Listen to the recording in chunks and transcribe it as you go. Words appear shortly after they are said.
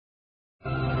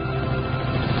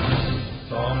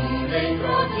ខ្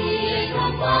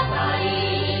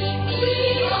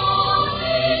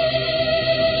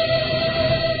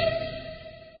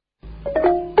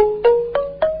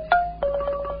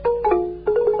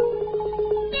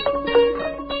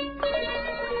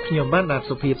បានដាក់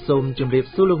សុភាពសូមជម្រាប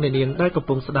សួរលោកអ្នកនាងដែលកំ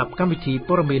ពុងស្ដាប់កម្មវិធី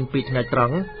ព័ត៌មានពីថ្ងៃត្រ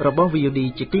ង់របស់ VOD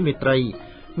ជាទីមេត្រី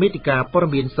មេតិកាព័ត៌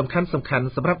មានសំខាន់ៗស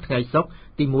ម្រាប់ថ្ងៃសុក្រ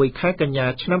ទី1ខែកញ្ញា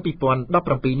ឆ្នាំ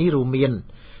2017នេះរួមមាន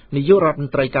នាយករដ្ឋម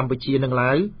ន្ត្រីកម្ពុជានិង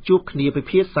ឡាវជួបគ្នាពិ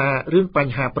ភាក្សារឿងប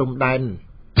ញ្ហាព្រំដែន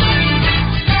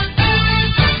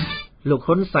លោក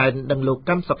ហ៊ុនសែននិងលោក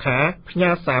កម្មសុខាផ្ញើ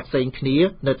សារផ្សេងគ្នា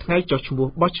នៅថ្ងៃចុះឈ្មោះ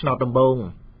បោះឆ្នោតដំបូង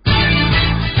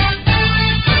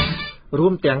រួ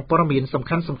មទាំងព័ត៌មានសំ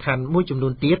ខាន់ៗមួយចំនួ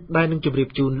នទៀតដែលនឹងជម្រាប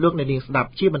ជូនលោកអ្នកនាងស្ដាប់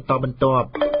ជាបន្តបន្ទាប់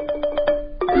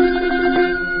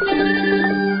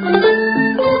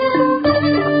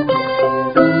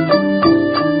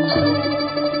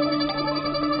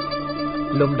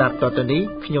លំដាប់តទៅនេះ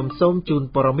ខ្ញុំសូមជូន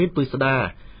ព័ត៌មានពិស្ដា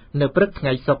នៅព្រឹកថ្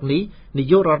ងៃសុក្រនេះនា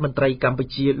យករដ្ឋមន្ត្រីកម្ពុ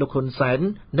ជាលោកហ៊ុនសែន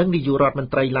និងនាយករដ្ឋម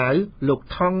ន្ត្រីឡាវលោក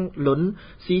ថងលុន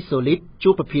ស៊ីសូលីត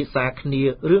ជួបពិភាក្សាគ្នា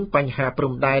រឿងបញ្ហាព្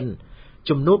រំដែន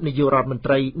ជំនួបនាយករដ្ឋមន្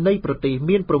ត្រីនៃប្រទេស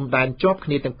មានព្រំដែនជាប់គ្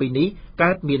នាទាំងពីរនេះ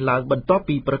កើតមានឡើងបន្ទាប់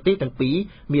ពីប្រទេសទាំងពីរ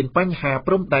មានបញ្ហា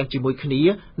ព្រំដែនជាមួយគ្នា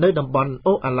នៅតំបន់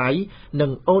អូអាឡៃនិ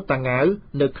ងអូតាងាវ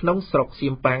នៅក្នុងស្រុកសៀ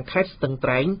មប៉ាងខេត្តស្ទឹងត្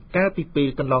រែងកាលពីពេល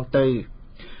កន្លងទៅ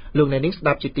លោកអ្នកនាងស្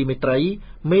ដាប់ជាទីមេត្រី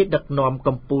មេដឹកនាំក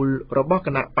ម្ពុជារបស់គ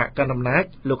ណៈបកកណ្ដាលអំណាច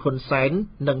លោកហ៊ុនសែន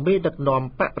និងមេដឹកនាំ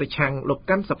បកប្រឆាំងលោក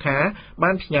កម្មសុខា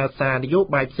បានផ្ញើសារនយោ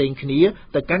បាយផ្សេងគ្នា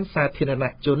ទៅកាន់សាធារណ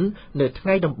ជននៅថ្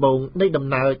ងៃដំបូងនៃដំ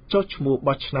ណើរចុះឈ្មោះ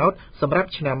បោះឆ្នោតសម្រាប់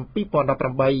ឆ្នាំ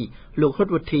2018លោកហ៊ុន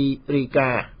វុធីរី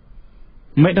កា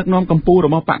មេដឹកនាំកម្ពុជារ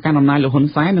បស់បកកណ្ដាលអំណាចលោកហ៊ុន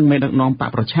សែននិងមេដឹកនាំបក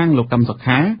ប្រឆាំងលោកកម្មសុ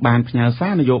ខាបានផ្ញើសា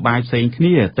រនយោបាយផ្សេងគ្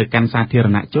នាទៅកាន់សាធារ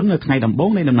ណជននៅថ្ងៃដំបូង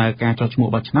នៃដំណើរការចុះឈ្មោះ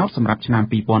បោះឆ្នោតសម្រាប់ឆ្នាំ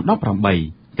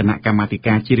2018គណៈកម្មាធិ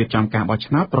ការជាតិរៀបចំការបោះ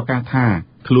ឆ្នោតប្រកាសថា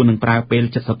ខ្លួននឹងប្រើពេល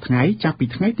70ថ្ងៃចាប់ពី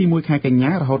ថ្ងៃទី1ខែកញ្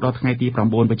ញារហូតដល់ថ្ងៃទី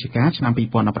9វិច្ឆិកាឆ្នាំ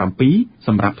2017ស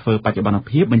ម្រាប់ធ្វើបច្ចុប្បន្ន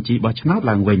ភាពបញ្ជីបោះឆ្នោត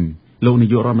ឡើងវិញលោកនា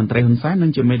យករដ្ឋមន្ត្រីហ៊ុនសែននិ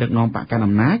ងជាមេដឹកនាំបកកណ្ដាល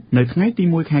អំណាចនៅថ្ងៃទី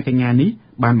1ខែកញ្ញានេះ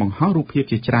បានបង្ហោះរូបភាព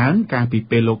ជាច្រើនកាលពី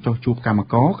ពេលលោកចុះជួបកម្ម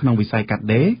ករក្នុងវិស័យកាត់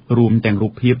ដេររួមទាំងរូ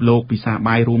បភាពលោកពិសា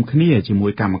បាយរួមគ្នាជាមួ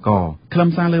យកម្មករខ្លឹម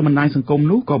សារលើបណ្ដាញសង្គម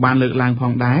នោះក៏បានលើកឡើងផ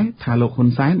ងដែរថាលោកហ៊ុន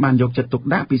សែនបានយកចិត្តទុក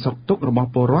ដាក់ពីសុខទុក្ខរបស់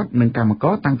ពលរដ្ឋនិងកម្មក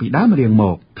រតាំងពីដើមរៀងម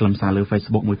កខ្លឹមសារលើ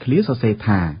Facebook មួយឃ្លាសរសេរ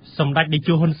ថាសម្ដេចនាយក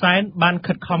ហ៊ុនសែនបាន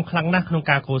ខិតខំខ្លាំងណាស់ក្នុង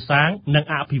ការកសាងនិង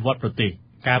អភិវឌ្ឍប្រទេស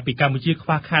កាលពីកម្ពុជាខ្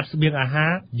វះខាតស្បៀងអាហា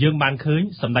រយើងបានឃើញ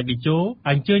សម្ដេចតេជោ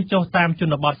អញ្ជើញចុះតាមជ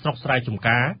នបទស្រុកស្រែចម្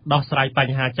ការដោះស្រាយប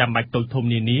ញ្ហាចាំបាច់តូចធំ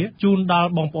នានាជូនដល់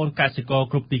បងប្អូនកសិករ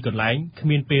គ្រប់ទីកន្លែងគ្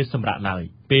មានពេលសម្រាកឡើយ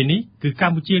ពេលនេះគឺក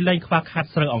ម្ពុជាលែងខ្វះខាត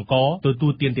ស្រូវអង្ករទទួ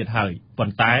លទានទៀតហើយប៉ុ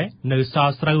ន្តែនៅស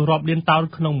ល់ស្រូវរាប់លានតោន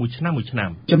ក្នុងមួយឆ្នាំ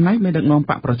ចំណែកមេដឹកនាំ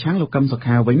បកប្រឆាំងលោកកឹមសុ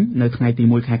ខាវិញនៅថ្ងៃទី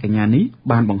1ខែកញ្ញានេះ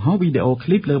បានបង្ហោះវីដេអូឃ្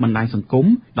លីបលើបណ្ដាញសង្គម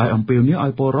ដោយអំពាវនាវឲ្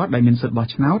យពលរដ្ឋដែលមានសិទ្ធិបោះ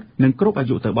ឆ្នោតនិងគ្រប់អា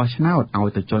យុទៅបោះឆ្នោតឲ្យ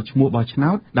ទៅចុះឈ្មោះបោះឆ្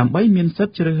នោតដើម្បីមានសិទ្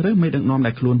ធិជ្រើសរើសមេដឹកនាំ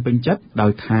ដែលខ្លួនពេញចិត្តដោ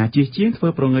យថាជៀសជាងធ្វើ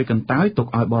ប្រងើយកន្តើយទុក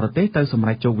ឲ្យបរទេសទៅសម្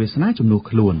រេចជោគវាសនាជំនួស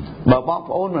ខ្លួនបើបង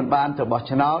ប្អូនមិនបានទៅបោះ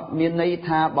ឆ្នោតមានន័យ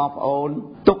ថាបងប្អូន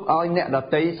ទុកឲ្យអ្នកដ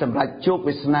ទៃសម្រេចជោគ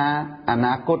វាសនាអ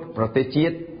នាគតប្រទេសជា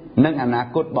តិនិងអនា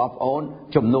គតបងប្អូន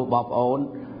ជំនួសបងប្អូន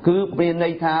គឺមានន័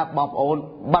យថាបងប្អូន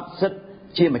បាត់សិទ្ធិ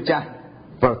ជាម្ចាស់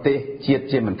ប្រទេសជាតិ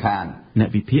ជាមិនខានអ្នក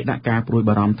វិភាគដាក់ការព្រួយ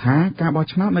បារម្ភថាការបោះ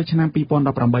ឆ្នោតនៅឆ្នាំ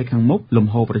2018ខាងមុខលំ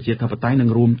ហូរប្រជាធិបតេយ្យនឹង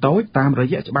រួមតូចតាមរ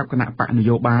យៈច្បាប់គណៈបកន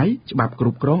យោបាយច្បាប់គ្រ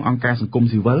ប់គ្រងអង្គការសង្គម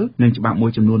ស៊ីវិលនិងច្បាប់មួ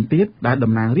យចំនួនទៀតដែល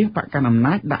តំណាងរាស្ត្របកកណ្ដាលអំ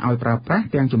ណាចដាក់ឲ្យប្រើប្រាស់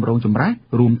ទាំងចម្រូងចម្រាស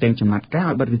រួមទាំងចំណាត់ការ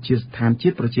ឲ្យបិទវិទ្យាស្ថានជា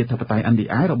តិប្រជាធិបតេយ្យ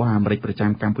NDI របស់អាមេរិកប្រ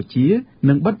ចាំកម្ពុជា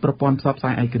និងបិទប្រព័ន្ធផ្សព្វផ្សា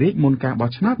យឯករាជ្យមុនការបោះ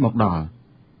ឆ្នោតមកដល់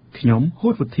ខ្ញុំហ៊ូ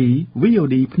តវុធី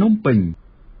VOD ភ្នំពេញ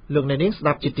លោកអ្នកនាងស្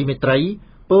ដាប់ជាទីមេត្រី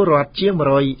ពលរដ្ឋជាង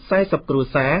140គ្រួ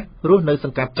សាររស់នៅស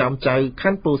ង្កាត់ចំចៅខ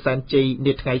ណ្ឌពោធិ៍សែនជ័យ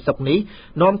នាថ្ងៃសុក្រនេះ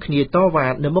នាំគ្នាតវ៉ា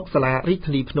នៅមុខសាលារាជ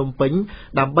ធានីភ្នំពេញ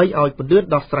ដើម្បីឲ្យពន្យា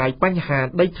ដោះស្រាយបញ្ហា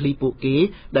ដីធ្លីពួកគេ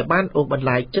ដែលបានអូសបន្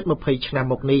លាយជិត20ឆ្នាំ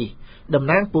មកនេះតំ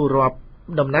ណាងពលរដ្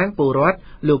ឋ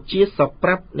លោកជាសុកប្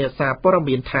រាប់អ្នកសារព័ត៌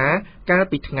មានថាកាល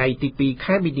ពីថ្ងៃទី2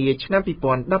ខែមីនាឆ្នាំ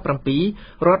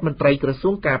2017រដ្ឋមន្ត្រីក្រសួ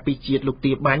ងការពារជាតិលោក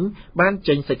ទាបាញ់បាន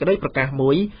ចេញសេចក្តីប្រកាស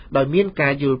មួយដោយមានកា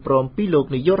រយល់ព្រមពីលោក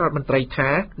នាយករដ្ឋមន្ត្រីថា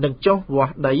នឹងចុះវា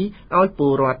ស់ដីឲ្យព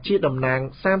លរដ្ឋជាតំណាង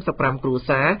35គ្រួ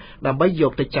សារដើម្បីយ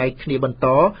កទៅចែកគ្នាបន្ត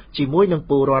ជាមួយនឹង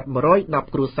ពលរដ្ឋ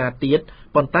110គ្រួសារទៀត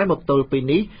ប៉ុន្តែមកទល់ពេល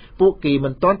នេះពួកគេមិ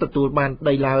នទាន់ទទួលបាន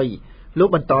ដីឡើយលោក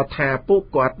បន្តថាពួក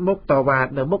គាត់មកតវ៉ា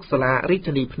នៅមុខសាលារាជ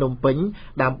ធានីភ្នំពេញ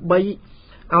ដើម្បី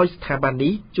ឲ្យស្ថាប័ន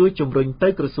នេះជួយជំរុញទៅ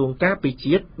ក្រសួងការពារ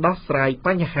ជាតិដោះស្រាយប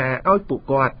ញ្ហាឲ្យពួក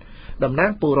គាត់តំណា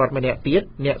ងពលរដ្ឋម្នាក់ទៀត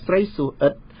អ្នកស្រីស៊ូអ៊ិ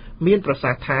ត មានប្រ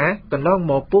សាសន៍ថាកន្លង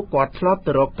មកពួកគាត់ធ្លាប់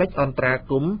ទៅរកកិច្ចអន្តរា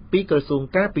គមន៍ពីក្រសួង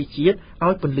ការពារជាតិ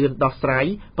ឲ្យពន្យាដោះស្រាយ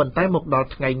ប៉ុន្តែមកដល់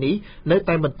ថ្ងៃនេះនៅ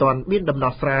តែមិនទាន់មានដំ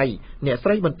ណោះស្រាយអ្នកស្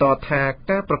រីបន្តថា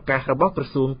ការប្រកាសរបស់ក្រ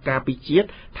សួងការពារជាតិ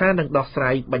ថានឹងដោះស្រា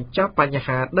យបញ្ចប់បញ្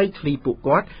ហាដីធ្លីពួក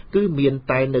គាត់គឺមាន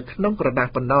តែនៅក្នុងក្រដាស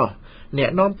ប៉ុណ្ណោះអ្នក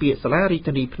នាំពាក្យសាលារដ្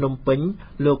ឋាភិបាលភ្នំពេញ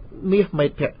លោកមាសមេត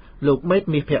ភ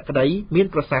ក្តីមាន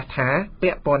ប្រសាសន៍ថាពា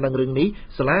ក់ព័ន្ធនឹងរឿងនេះ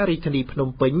សាលារដ្ឋាភិបាលភ្នំ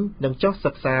ពេញនឹងចុះ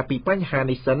សិក្សាពីបញ្ហា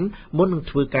នេះសិនមុននឹង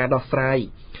ធ្វើការដោះស្រាយ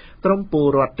ក្រមពល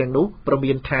រដ្ឋទាំងនោះប្រ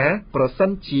មានថាប្រសិន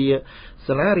ជា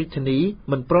សាលារដ្ឋាភិបាល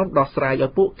មិនព្រមដោះស្រាយឲ្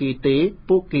យពួកគេទេ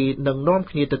ពួកគេនឹងនាំ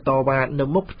គ្នាទៅតវ៉ានៅ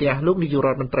មុខផ្ទះលោកនាយករ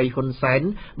ដ្ឋមន្ត្រីហ៊ុនសែន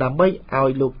ដើម្បីឲ្យ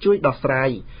លោកជួយដោះស្រា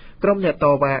យក្រុមអ្នកត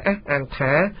វ៉ាអះអាង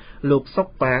ថាលោកសុក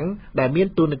ប៉ាងដែលមាន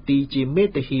តួនាទីជាមេ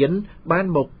ទាហានបាន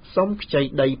មកសុំខ្ចី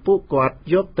ដីពួកគាត់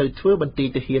យកទៅធ្វើបន្ទាយ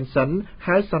ទាហានសិន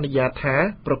ហើយសន្យាថា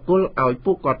ប្រគល់ឲ្យ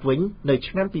ពួកគាត់វិញនៅ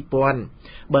ឆ្នាំ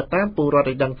2000បើតាមពលរដ្ឋ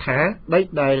ឲ្យដឹងថាដី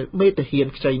ដែលមេទាហាន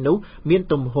ខ្ចីនោះមាន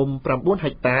ទំហំ9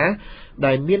ហិកតា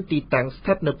ដែលមានទីតាំងស្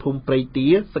ថិតនៅភូមិព្រៃទា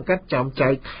សង្កាត់ចំចៅ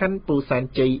ខណ្ឌពោធិ៍សែន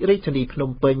ជ័យរាជធានីភ្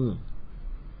នំពេញ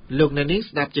លោកអ្នកនាង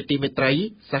ស្ដាប់ជាទីមេត្រី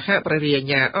សហប្ររិ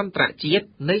យាអន្តរជាតិ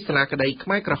នៃសាលាក្តីខ្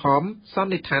មែរក្រហមស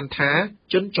ន្និដ្ឋានថា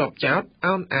ជនជាប់ចោទ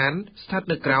អោនអានស្ថិត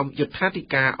នៅក្រោមយុត្ថាធិ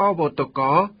ការអវតក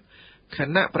គ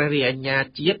ណៈប្ររិយា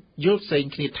ជាតិយល់ផ្សេង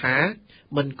គ្នាថា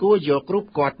មិនគួរយករូប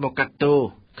គាត់មកកាត់ទោស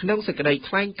ក្នុងសេចក្តី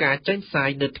ថ្លែងការណ៍ចេញផ្សាយ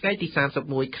នៅថ្ងៃទី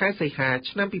31ខែសីហា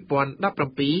ឆ្នាំ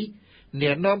2017អ្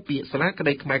នកនាំពាក្យសាលាក្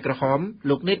តីខ្មែរក្រហម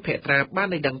លោកនេតភក្ត្រាបាន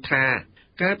ឲ្យដឹងថា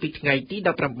កាលពីថ្ងៃទី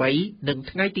18និង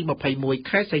ថ្ងៃទី21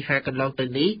ខែសីហាកន្លងទៅ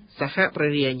នេះសហប្រ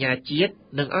រិយាជាតិ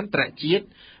និងអន្តរជាតិ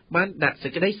បានដាក់សេ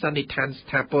ចក្តីសន្និដ្ឋានស្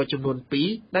ថាពរចំនួន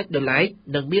2ដាច់ដោយឡែក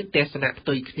និងមានទស្សនៈផ្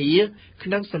ទុយគ្នាក្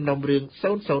នុងសំណុំរឿង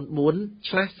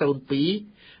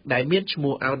004/02ដែលមានឈ្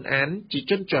មោះអោនអានជា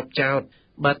ជនជាប់ចោទ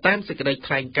បើតាមសេចក្តី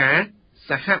ថ្លែងការណ៍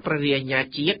សហប្ររិយា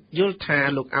ជាតិយល់ថា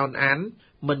លោកអោនអាន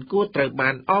មិនគួរត្រូវបា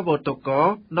នអវតក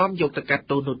នាំយកទៅកាត់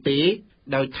ទោសនោះទេ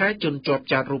ដោយថាជនជាប់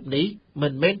ចោទរូបនេះមិ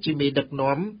នមែនជាមេដឹក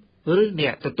នាំឬអ្ន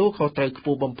កទទួលខុសត្រូវខ្ព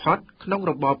ស់បំផុតក្នុង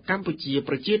របបកម្ពុជា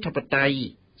ប្រជាធិបតេយ្យ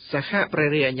សហប្រ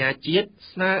រិយាជាតិ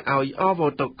ស្នើឲ្យអវ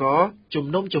តកជំ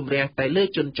នុំជម្រះតែលើ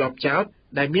ជនជាប់ចោទ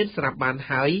ដែលមានស្រាប់បាន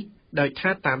ហើយដោយថា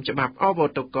តាមច្បាប់អវ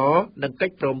តកនិងកិ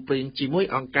ច្ចព្រមព្រៀងជាមួយ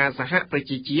អង្គការសហប្រ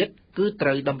ជាជាតិគឺត្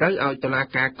រូវតម្រូវឲ្យតុលា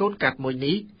ការកូនកាត់មួយ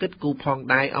នេះគិតគូរផង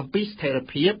ដែរអំពីស្ថិរ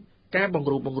ភាពការបង្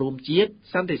រួមជាតិ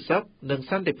សន្តិសុខនិង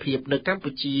សន្តិភាពនៅកម្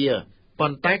ពុជាប៉ុ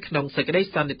ន្តែក្នុងសេចក្តី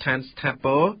សន្និដ្ឋានស្ថាព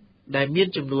រដែលមាន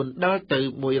ចំនួនដល់ទៅ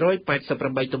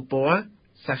188ទំព័រ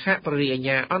សហប្ររិ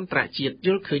យាអន្តរជាតិយ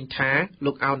ល់ឃើញថា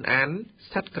លោកអោនអាន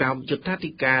ស្ថិតក្រោមយុត្ថា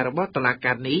ធិការរបស់តុលា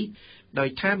ការនេះដោយ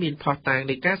ថាមានភស្តុតាង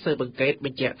នៃការស៊ើបអង្កេតប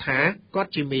ញ្ជាក់ថាគា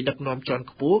ត់ជាមេដឹកនាំជាន់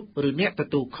ខ្ពស់ឬអ្នកទ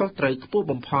ទួលខុសត្រូវខ្ពស់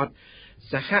បំផុត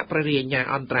សហប្ររិយា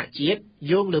អន្តរជាតិ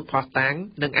យោងលើភស្តុតាង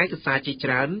និងឯកសារជាច្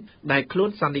រើនដែលខ្លួន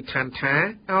សន្និដ្ឋានថា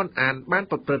អោនអានបាន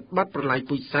ប្រព្រឹត្តបទប្រល័យ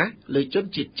ពូជសាសន៍លើជន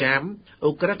ជាតិចាមឧ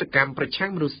ក្រិដ្ឋកម្មប្រឆាំ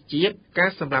ងមនុស្សជាតិការ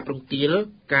សម្លាប់រង្គាល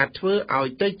ការធ្វើឲ្យ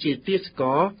ទៅជាទាសក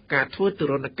រការធ្វើទ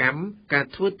រណកម្មការ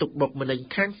ធ្វើទុកបុកម្នេញ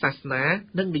ខាងសាសនា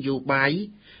និងនយោបាយ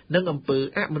និងអំពើ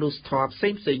អមនុស្សធម៌ផ្សេ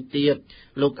ងទៀត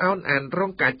លោកអោនអានរ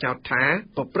ងការចោទថា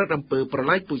ប្រព្រឹត្តអំពើប្រ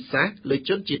ល័យពូជសាសន៍លើ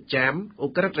ជនជាតិចាមឧ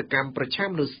ក្រិដ្ឋកម្មប្រឆាំង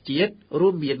មនុស្សជាតិរួ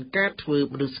មមានការធ្វើ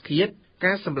មនុស្សឃាត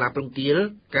ការសម្លាប់រង្គាល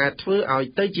ការធ្វើឲ្យ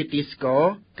ទៅជាទាសករ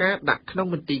ការដាក់ក្នុង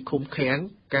មន្ទីរឃុំឃាំង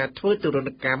ការធ្វើទរណ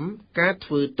កម្មការ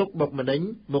ធ្វើទុកបុកម្នេញ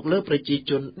មកលើប្រជា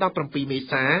ជន17មេ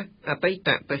សាអតីត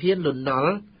ទាហានលន់ន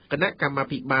ល់គណៈកម្មា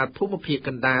ភិបាលភូមិភាគក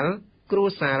ណ្ដាលគ្រួ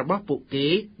សាររបស់ពួកគេ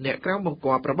អ្នកក្រៅបង្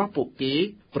គាប់របស់ពួកគេ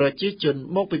ប្រជាជន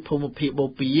មកពីភូមិភាគបូ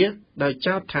ព៌ាដោយ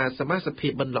ចោទថាសមាជិកភា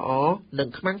ពមិនល្អនិង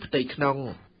ខ្មាំងផ្ទៃក្នុង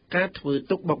ការធ្វើ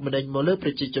ទុកបុកម្នេញមកលើប្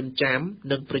រជាជនចាម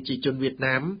និងប្រជាជនវៀត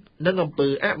ណាមនិងអំពើ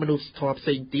អមនុស្សធម៌ផ្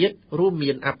សេងទៀតរួម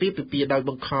មានអាពាហ៍ពិពាហ៍ដោយ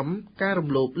បង្ខំការរំ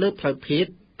លោភលើផ្លូវភេទ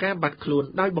ការបាត់ខ្លួន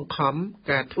ដោយបង្ខំ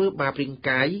ការធ្វើបាបរាង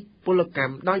កាយពលក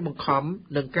ម្មដោយបង្ខំ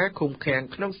និងការឃុំឃាំង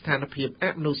ក្នុងស្ថានភាពអ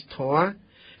មនុស្សធម៌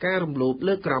ការរំលោភ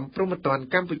លើក្រមព្រហ្មទណ្ឌ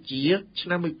កម្ពុជាឆ្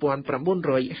នាំ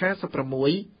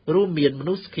1956រួមមានម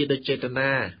នុស្សឃាតដោយចេត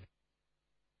នា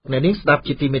អ្នកនាងស្ដាប់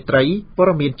ជាទីមេត្រីព័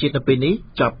ត៌មានជាតិនៅពេលនេះ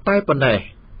ចប់តែប៉ុណ្ណេះ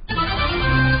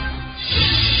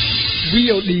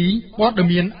VOD ព័ត៌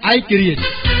មានឯករាជ្យ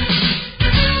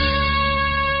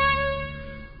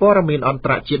ព័ត៌មានអន្ត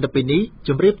រជាតិនៅពេលនេះជ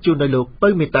ម្រាបជូនដល់លោកពៅ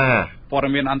មេតាព័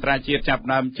ត៌មានអន្តរជាតិចាប់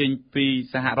ដើមចេញពី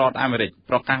សហរដ្ឋអាមេរិក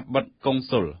ប្រកាសបិទកុង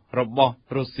ស៊ុលរបស់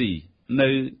រុស្ស៊ីនៅ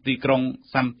ទីក្រុង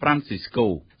សាន់ហ្វ្រាន់ស៊ីស្កូ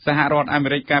សហរដ្ឋអាមេ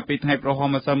រិកកាលពីថ្ងៃប្រហោះ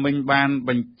ម្សិលមិញបានប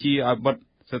ញ្ជាឲ្យបិទ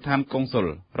ស្ថានកុងស៊ុល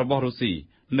របស់រុស្ស៊ី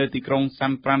នៅទីក្រុងសា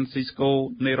ន់ហ្វ្រាន់ស៊ីស្កូ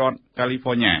នៃរដ្ឋកាលីហ្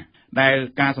វ័រញ៉ាដែល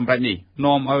ការសម្រេចនេះ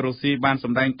នាំឲ្យរុស្ស៊ីបានស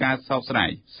ម្ដែងការសោកស្ដាយ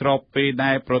ស្របពេល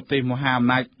ដែលប្រទេសមហាអំ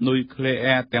ណាចនុយក្លេ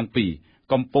អ៊ែរទាំងពីរ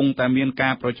កំពុងតែមានកា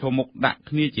រប្រឈមមុខដាក់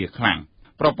គ្នាជាខ្លាំង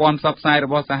ប្រព័ន្ធផ្សព្វផ្សាយរ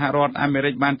បស់សហរដ្ឋអាមេរិ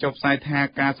កបានចុះផ្សាយថា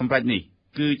ការសម្រេចនេះ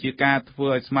គឺជាការធ្វើ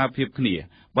ឲ្យស្មើភាពគ្នា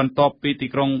បន្ទាប់ពីទី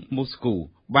ក្រុងមូស្គូ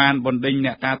បានបណ្ដេញអ្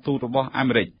នកការទូតរបស់អា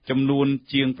មេរិកចំនួន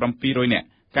ជាង700នាក់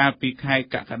កាលពីខែ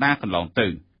កក្កដាកន្លងទៅ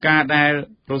ការដែល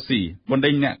រុស្ស៊ីបណ្ដេ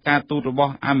ញអ្នកការទូតរប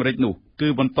ស់អាមេរិកនោះគឺ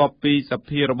បន្ទាប់ពីស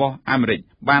ភារបស់អាមេរិក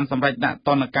បានសម្រេចដាក់ទ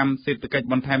ណ្ឌកម្មសេដ្ឋកិច្ច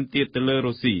បន្ថែមទៀតទៅលើ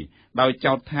រុស្ស៊ីដោយ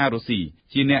ចោទថារុស្ស៊ី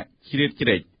ជាអ្នកជ្រៀតជ្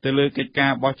រែកទៅលើកិច្ចកា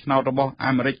របោះឆ្នោតរបស់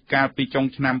អាមេរិកកាលពីចុង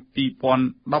ឆ្នាំ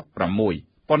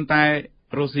2016ប៉ុន្តែ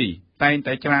រុស្ស៊ីតែង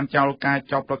តែច្រានចោលការ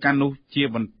ចោទប្រកាន់នោះជា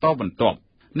បន្តបន្ទាប់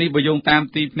នេះបើយោងតាម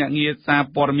ទីភ្នាក់ងារសារ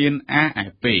ព័ត៌មាន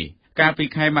AFP កាលពី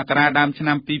ខែមករាដើមឆ្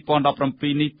នាំ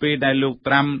2017នេះពេលដែលលោក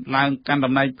ត្រាំឡើងកាន់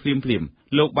តំណែងភ្លាម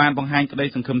លោកបានបង្ហាញក្តី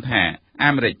សង្ឃឹមថា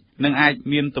អាមេរិកនឹងអាច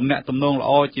មានទំនាក់ទំនងល្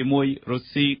អជាមួយរុស្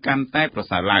ស៊ីកាន់តែប្រ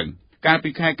សើរឡើងកាលពី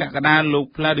ខែកក្កដាលោក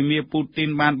វ្លាឌីមៀពូទីន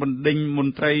បានបណ្ដេញម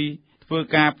ន្ត្រីធ្វើ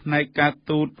ការផ្នែកការ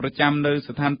ទូតប្រចាំនៅ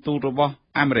ស្ថានទូតរបស់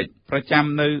អាមេរិកប្រចាំ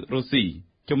នៅរុស្ស៊ី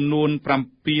ចំនួន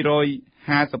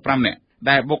755នាក់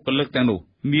ដែលបុគ្គលិកទាំងនោះ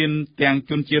មានទាំង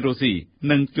ជនជាតិរុស្ស៊ី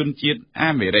និងជនជាតិអា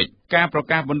មេរិកការប្រ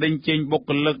កាសបណ្ដេញចេញបុគ្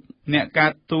គលិកអ្នកកា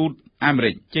រទូតអាមេ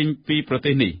រិកចេញពីប្រ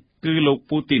ទេសនេះគឺលោក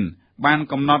ពូទីនបាន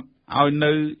កំណត់ឲ្យ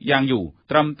នៅយ៉ាងយូរ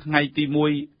ត្រឹមថ្ងៃទី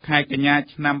1ខែកញ្ញា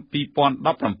ឆ្នាំ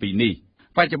2017នេះ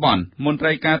បច្ចុប្បន្នមន្ត្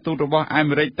រីការទូតរបស់អា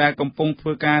មេរិកដែលកំពុងធ្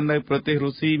វើការនៅប្រទេសរុ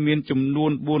ស្ស៊ីមានចំនួ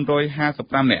ន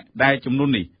455នាក់ដែលចំនួន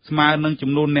នេះស្មើនឹង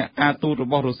ចំនួនអ្នកការទូតរ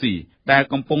បស់រុស្ស៊ីដែល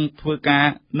កំពុងធ្វើការ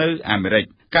នៅអាមេរិក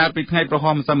កាលពីថ្ងៃប្រ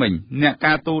ហោះម្សិលមិញអ្នក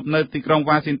ការទូតនៅទីក្រុង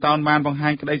វ៉ាស៊ីនតោនបានបង្ហា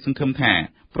ញក្តីសង្ឃឹមថា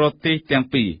ប្រទេសទាំង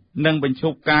ពីរនឹងបញ្ឈ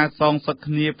ប់ការសងសឹក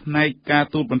គ្នាផ្នែកការ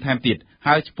ទូតបន្ថែមទៀត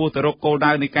ហើយឆ្ពោះទៅរកគោល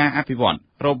ដៅនៃការអភិវឌ្ឍ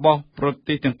របស់ប្រ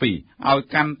ទេសទាំងពីរឲ្យ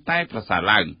កាន់តែប្រសើរ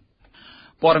ឡើង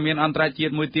ព័ត៌មានអន្តរជា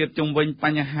តិមួយទៀតជុំវិញប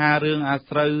ញ្ហារឿងអា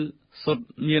ស្រូវសុទ្ធ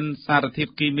មានសារធា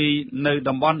តុគីមីនៅ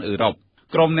តំបន់អឺរ៉ុប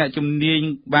ក្រុមអ្នកជំនាញ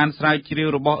បានស្រាវជ្រាវ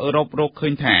របស់អឺរ៉ុបរកឃើ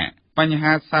ញថាបញ្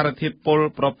ហាសារធាតុពុល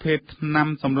ប្រភេទថ្នាំ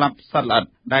សម្លាប់សត្វល្អិត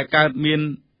ដែលកើតមាន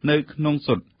នៅក្នុង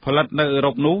ស៊ុតផលិតនៅអឺ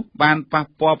រ៉ុបនោះបានប៉ះ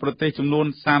ពាល់ប្រទេសចំនួន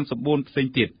34ផ្សេង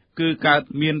ទៀតគឺកើត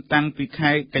មានតាំងពី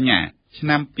ខែកញ្ញាឆ្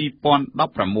នាំ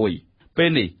2016ពេល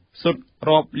នេះស៊ុត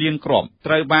រាប់លានគ្រាប់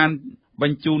ត្រូវបានប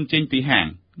ញ្ជូនចេញពីហាង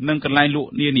និងកន្លែងល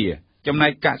ក់នានាចំណែ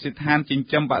កកសិដ្ឋានចិញ្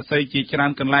ចឹមបក្សីជាច្រើ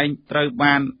នកន្លែងត្រូវ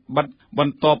បានបិទប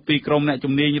ន្ទាប់ពីក្រុមអ្នក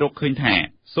ជំនាញរកឃើញថា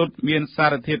ស៊ុតមានសា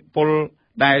រធាតុពុល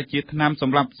ដែលជាថ្នាំស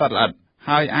ម្លាប់សត្វល្អិត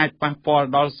ហើយអាចប៉ះពាល់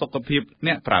ដល់សុខភាព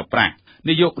អ្នកប្រើប្រាស់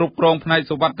នាយកគ្រប់គ្រងផ្នែក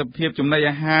សុវត្ថិភាពចំណី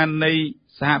អាហារនៃ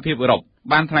សហភាពអឺរ៉ុប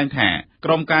បានថ្លែងថាក្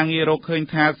រុមការងាររកឃើញ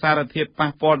ថាសារធាតុប៉ះ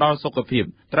ពាល់ដល់សុខភាព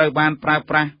ត្រូវបានប្រើ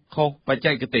ប្រាស់ខុសបច្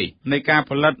ចេកទេសនៃការ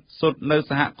ផលិតស៊ុតនៅ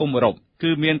សហគមន៍អឺរ៉ុប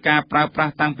គឺមានការប្រើប្រា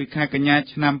ស់តាំងពីខែកញ្ញា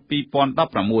ឆ្នាំ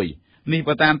2016នេះ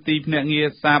បើតាមទីភ្នាក់ងារ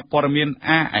សារព័ត៌មាន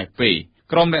AFP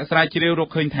ក្រុមអ្នកស្រាវជ្រាវរក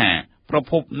ឃើញថាប្រ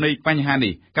ភពនៃបញ្ហា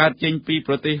នេះកើតចេញពី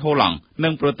ប្រទេសហូឡង់និ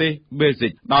ងប្រទេសបែលហ្សិ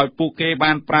កដោយពួកគេ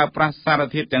បានប្រើប្រាស់សារ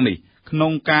ធាតុទាំងនេះក្នុ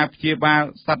ងការព្យាបាល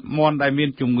សត្វមាន់ដែលមាន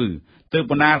ជំងឺទើប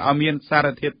បណ្ដាលឲ្យមានសារ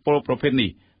ធាតុពុលប្រភេទនេះ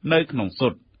នៅក្នុងស៊ុ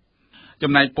ត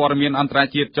ចំណែកព័ត៌មានអន្តរ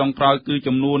ជាតិចុងក្រោយគឺ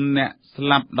ចំនួនអ្នកស្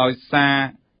លាប់ដោយសារ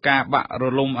ការបាក់រ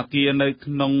លំអគារនៅ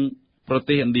ក្នុងប្រ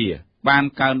ទេសឥណ្ឌាបាន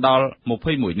កើនដល់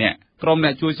21នាក់ក្រុមអ្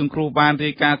នកជួយសង្គ្រោះបាន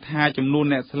រាយការណ៍ថាចំនួន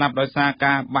អ្នកស្លាប់ដោយសារ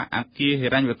ការបាក់អគារហិ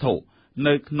រញ្ញវត្ថុ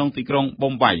នៅក្នុងទីក្រុង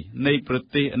ប៊ុំបៃនៃប្រ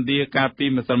ទេសឥណ្ឌាកាលពី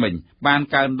ម្សិលមិញបាន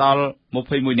កើនដល់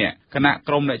21នាក់ខណៈ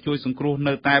ក្រុមអ្នកជួយសង្គ្រោះ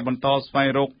នៅតែបន្តស្វែង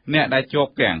រកអ្នកដែលជា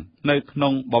ប់គាំងនៅក្នុ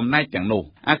ងបំណែកទាំងនោះ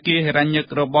អគារហិរញ្ញិក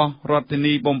របស់រដ្ឋធា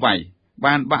នីប៊ុំបៃ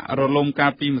បានបាក់រលំកា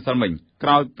លពីម្សិលមិញក្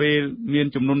រោយពេលមាន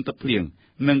ជំនន់ទឹកភ្លៀង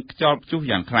និងខ្យល់ព្យុះ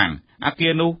យ៉ាងខ្លាំងអគា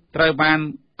រនោះត្រូវបាន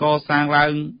កសាងឡើ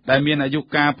ងដែលមានអាយុ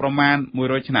កាលប្រមាណ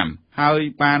100ឆ្នាំហើយ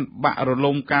បានបាក់រ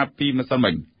លំកាលពីម្សិល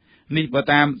មិញនេះបើ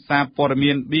តាមសារព័ត៌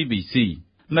មាន BBC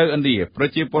នៅឥណ្ឌាប្រ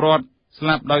ជាពលរដ្ឋស្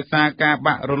លាប់ដោយសារការ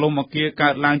បាក់រលំអគារកើ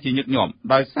តឡើងជាញឹកញាប់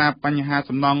ដោយសារបញ្ហា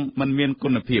សំណង់មិនមានគុ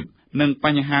ណភាពនិងប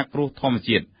ញ្ហាគ្រោះធម្ម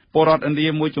ជាតិពលរដ្ឋឥណ្ឌា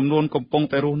មួយចំនួនកំពុង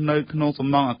តែរស់នៅក្នុងសំ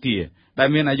ណង់អគារដែល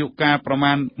មានអាយុកាលប្រ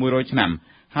មាណ100ឆ្នាំ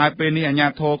ហើយពេលនេះអាជ្ញា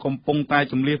ធរកំពុងតែ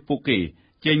ជម្លៀសពួកគេ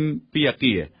ចេញពីអ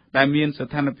គារដែលមានស្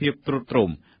ថានភាពទ្រុឌទ្រោម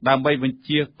ដើម្បីបញ្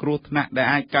ជៀសគ្រោះថ្នាក់ដែល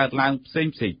អាចកើតឡើងផ្សេង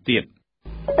ៗទៀត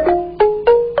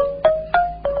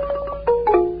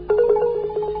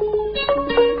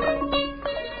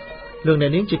លោកអ្ន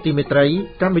កនាងជាទីមេត្រី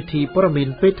កម្មវិធីព័ត៌មាន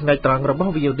ពេលថ្ងៃត្រង់រប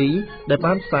ស់ VOD ដែល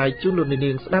បានផ្សាយជូនលោកអ្នក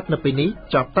នាងស្ដាប់នៅពេលនេះ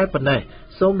ចប់តែប៉ុណ្ណេះ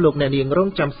សូមលោកអ្នកនាងរង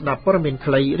ចាំស្ដាប់ព័ត៌មាន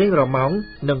ខ្លីរៀងរាល់ម៉ោង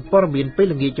និងព័ត៌មានពេល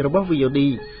ល្ងាចរបស់ VOD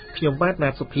ខ្ញុំបាទណា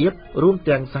តសុភាពរួម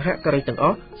ទាំងសហការីទាំងអ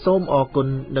ស់សូមអរគុណ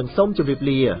និងសូមជម្រាប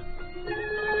លា